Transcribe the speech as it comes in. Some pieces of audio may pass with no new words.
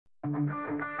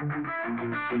Can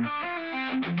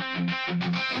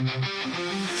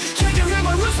you hear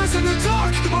my whispers in the dark?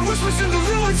 My whispers in the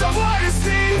ruins of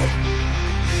honesty.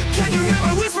 Can you hear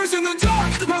my whispers in the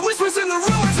dark? My whispers in the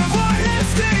ruins of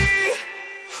honesty.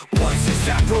 Once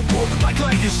inseparable, like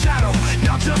light and shadow.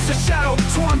 Now just a shadow,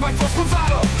 torn by false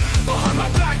bravado. Behind my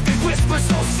back they whisper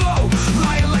so slow,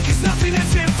 lying like it's nothing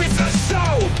as if it's a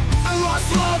show. I lost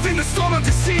love in the storm of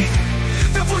deceit.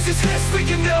 Their voices hiss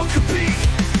thinking they'll compete.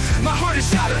 My heart is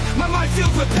shattered, my mind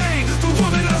filled with pain. The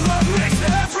woman I love makes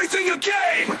everything a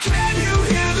game. Can you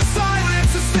hear the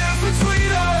silence that stands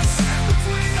between us?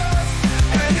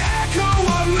 An echo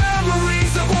of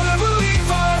memories that won't ever leave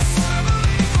us.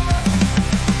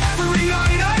 Every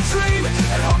night I dream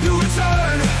and hope you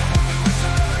return.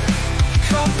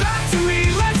 Come back to me,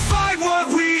 let's find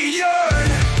what we yearn.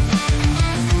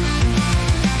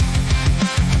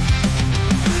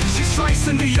 She strikes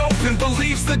in the open,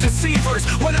 believes the deceivers.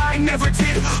 What I never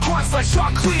did haunts like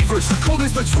sharp cleavers.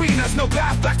 Coldness between us, no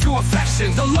path back to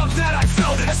affection. The love that I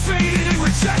felt has faded in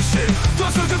rejection.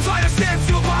 Those who divide us stand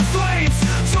fueled by flames,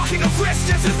 talking of risk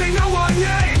just as they know our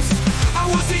names. I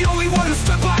was the only one who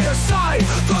stood by her side.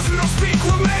 Those who don't speak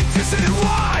will make distant and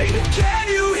wide. Can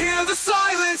you hear the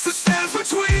silence that stands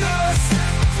between us?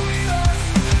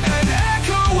 An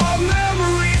echo of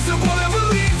memories that won't ever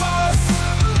leave us.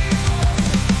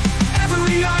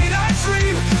 Every night I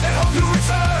dream and hope you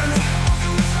return.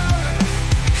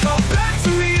 Come back to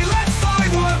me, let's find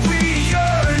what we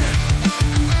yearn.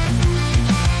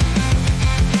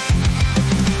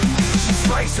 She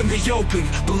strikes in the open,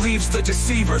 believes the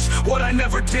deceivers. What I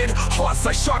never did haunts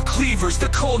like sharp cleavers. The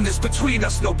coldness between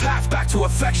us, no path back to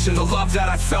affection. The love that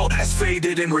I felt has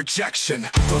faded in rejection.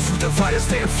 Those who divide us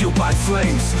stand fueled by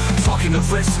flames, talking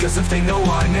of risk as if they know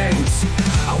our names.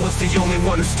 I was the only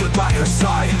one who stood by her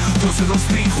side. Those who don't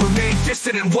speak were made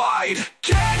distant and wide.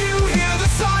 Can you hear the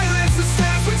silence that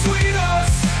stands between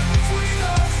us?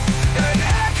 An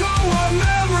echo of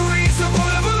memories that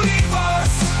won't ever leave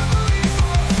us.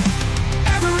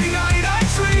 Every night I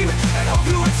dream and hope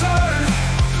you return.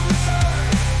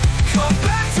 Come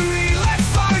back to me, let's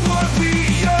find what we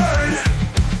yearn.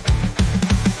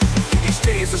 Each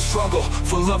day is a struggle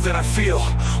for love that I feel.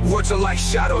 Words are like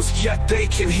shadows, yet they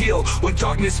can heal. When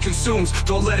darkness consumes,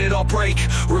 don't let it all break.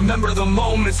 Remember the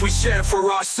moments we shared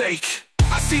for our sake.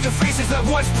 I see the faces that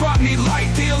once brought me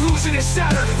light. The illusion is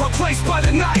shattered, replaced by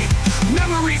the night.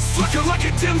 Memories flicker like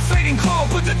a dim fading glow,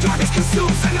 but the darkness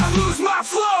consumes and I lose my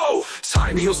flow.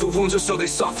 Time heals the wounds, or so they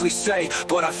softly say,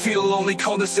 but I feel only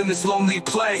coldness in this lonely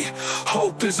play.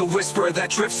 Hope is a whisper that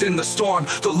drifts in the storm.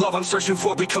 The love I'm searching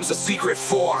for becomes a secret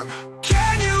form.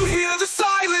 Can you hear the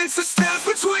silence that stands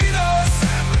between us?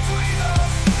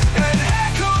 An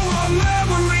echo of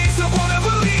memories that won't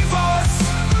ever leave us.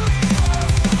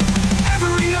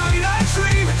 Every night I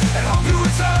dream and hope you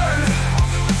return.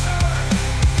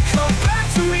 Come back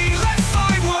to me, let's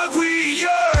find what we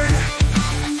yearn.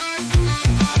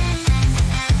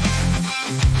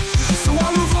 So I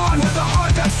move on with a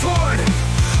heart that's torn,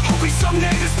 hoping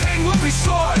someday this pain will be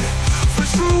short. For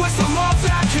true is the love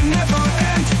that can never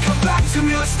end. Come back to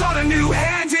me, let's start anew,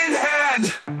 hand in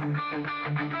hand.